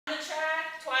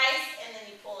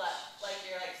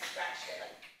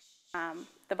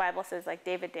the Bible says, like,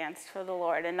 David danced for the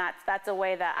Lord, and that's a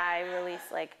way that I release,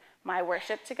 like, my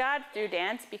worship to God through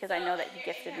dance, because I know that he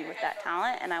gifted me with that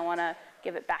talent, and I want to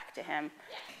give it back to him.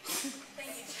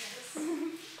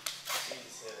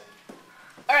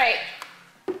 All right.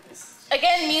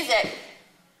 Again, music.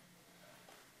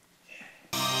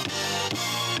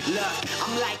 Look,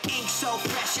 I'm like ink so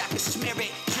fresh I can smear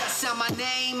it. Just on my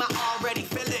name, I already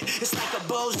feel it. It's like a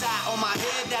bullseye on my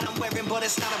head that I'm wearing, but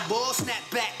it's not a bull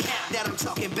snapback cap that I'm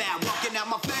talking about. Walking out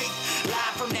my faith,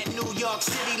 live from that New York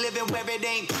City, living where it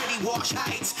ain't pretty. Wash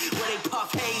Heights, where they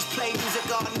puff haze, play music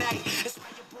all night. That's why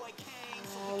your boy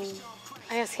came.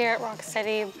 I guess here at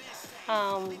Rocksteady,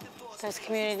 there's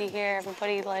community here.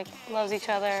 Everybody like loves each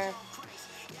other.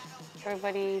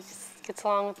 Everybody just gets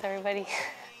along with everybody.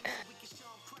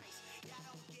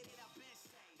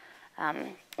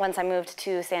 Once I moved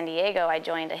to San Diego, I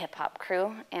joined a hip-hop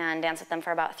crew and danced with them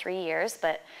for about 3 years,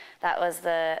 but that was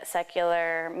the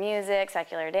secular music,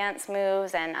 secular dance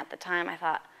moves, and at the time I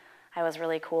thought I was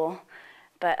really cool.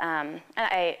 But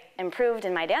I improved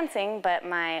in my dancing, but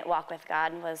my walk with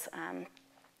God was,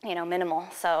 minimal.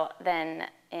 So then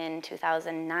in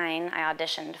 2009, I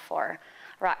auditioned for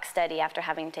Rocksteady after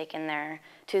having taken their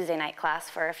Tuesday night class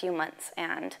for a few months,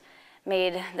 and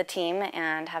made the team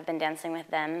and have been dancing with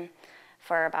them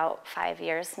for about 5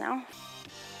 years now.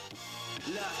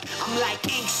 Look, I'm like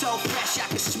ink so fresh I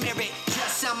can smear it.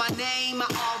 Just on my name,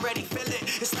 I already feel it.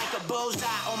 It's like a bullseye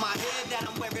on my head that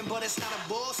I'm wearing, but it's not a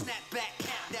bull snapback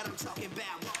cap that I'm talking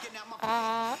about. Walking out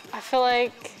my I feel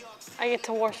like I get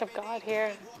to worship God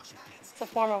here. It's a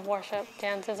form of worship.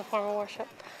 Dance is a form of worship.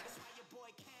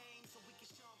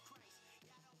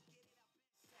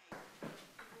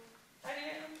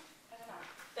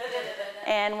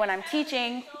 And when I'm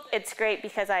teaching, it's great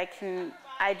because I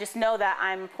just know that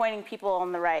I'm pointing people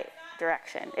in the right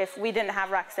direction. If we didn't have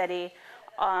Rocksteady,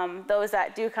 those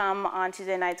that do come on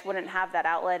Tuesday nights wouldn't have that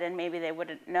outlet, and maybe they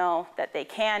wouldn't know that they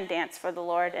can dance for the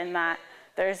Lord, and that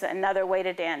there's another way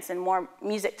to dance and more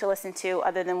music to listen to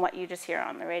other than what you just hear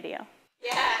on the radio.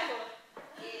 Yeah.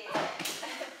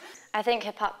 I think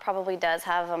hip-hop probably does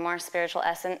have a more spiritual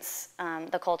essence,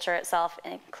 the culture itself,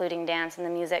 including dance and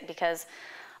the music, because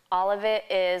all of it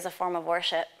is a form of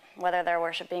worship, whether they're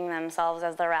worshiping themselves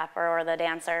as the rapper or the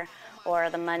dancer or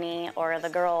the money or the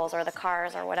girls or the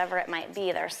cars or whatever it might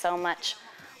be. There's so much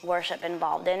worship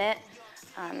involved in it,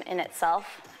 in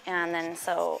itself. And then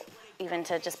so even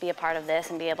to just be a part of this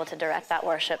and be able to direct that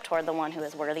worship toward the one who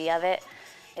is worthy of it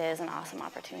is an awesome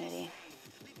opportunity.